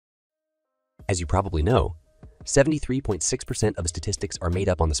As you probably know, 73.6% of the statistics are made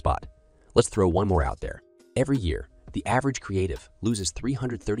up on the spot. Let's throw one more out there. Every year, the average creative loses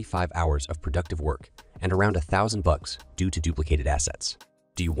 335 hours of productive work and around $1,000 due to duplicated assets.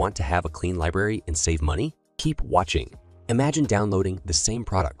 Do you want to have a clean library and save money? Keep watching. Imagine downloading the same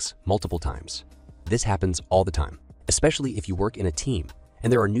products multiple times. This happens all the time, especially if you work in a team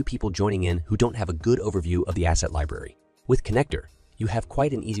and there are new people joining in who don't have a good overview of the asset library. With Connector, you have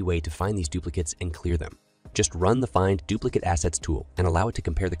quite an easy way to find these duplicates and clear them. Just run the Find Duplicate Assets tool and allow it to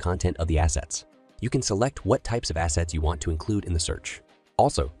compare the content of the assets. You can select what types of assets you want to include in the search.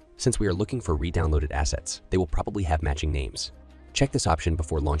 Also, since we are looking for re-downloaded assets, they will probably have matching names. Check this option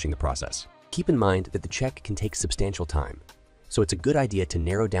before launching the process. Keep in mind that the check can take substantial time, so it's a good idea to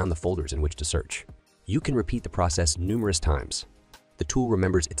narrow down the folders in which to search. You can repeat the process numerous times. The tool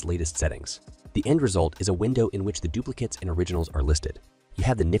remembers its latest settings. The end result is a window in which the duplicates and originals are listed. You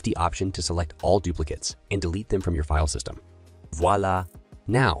have the nifty option to select all duplicates and delete them from your file system. Voila!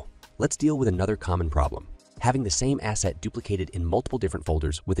 Now, let's deal with another common problem, having the same asset duplicated in multiple different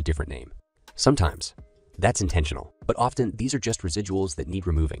folders with a different name. Sometimes, that's intentional, but often these are just residuals that need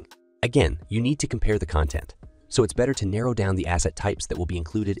removing. Again, you need to compare the content, so it's better to narrow down the asset types that will be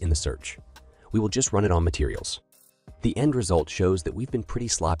included in the search. We will just run it on materials. The end result shows that we've been pretty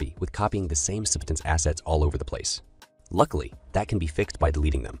sloppy with copying the same substance assets all over the place. Luckily, that can be fixed by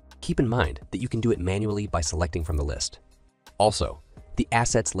deleting them. Keep in mind that you can do it manually by selecting from the list. Also, the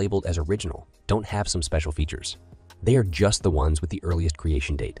assets labeled as original don't have some special features. They are just the ones with the earliest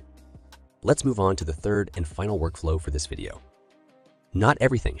creation date. Let's move on to the third and final workflow for this video. Not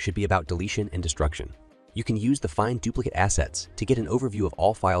everything should be about deletion and destruction. You can use the Find Duplicate Assets to get an overview of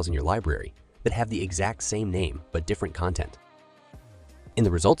all files in your library that have the exact same name but different content. In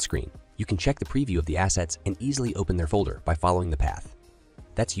the results screen, you can check the preview of the assets and easily open their folder by following the path.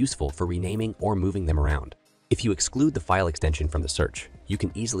 That's useful for renaming or moving them around. If you exclude the file extension from the search, you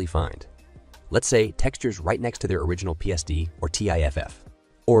can easily find, let's say, textures right next to their original PSD or TIFF.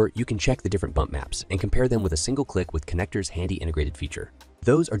 Or you can check the different bump maps and compare them with a single click with Connector's handy integrated feature.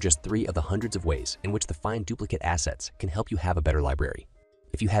 Those are just 3 of the hundreds of ways in which the Find Duplicate Assets can help you have a better library.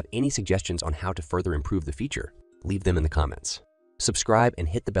 If you have any suggestions on how to further improve the feature, leave them in the comments. Subscribe and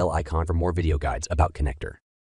hit the bell icon for more video guides about Connector.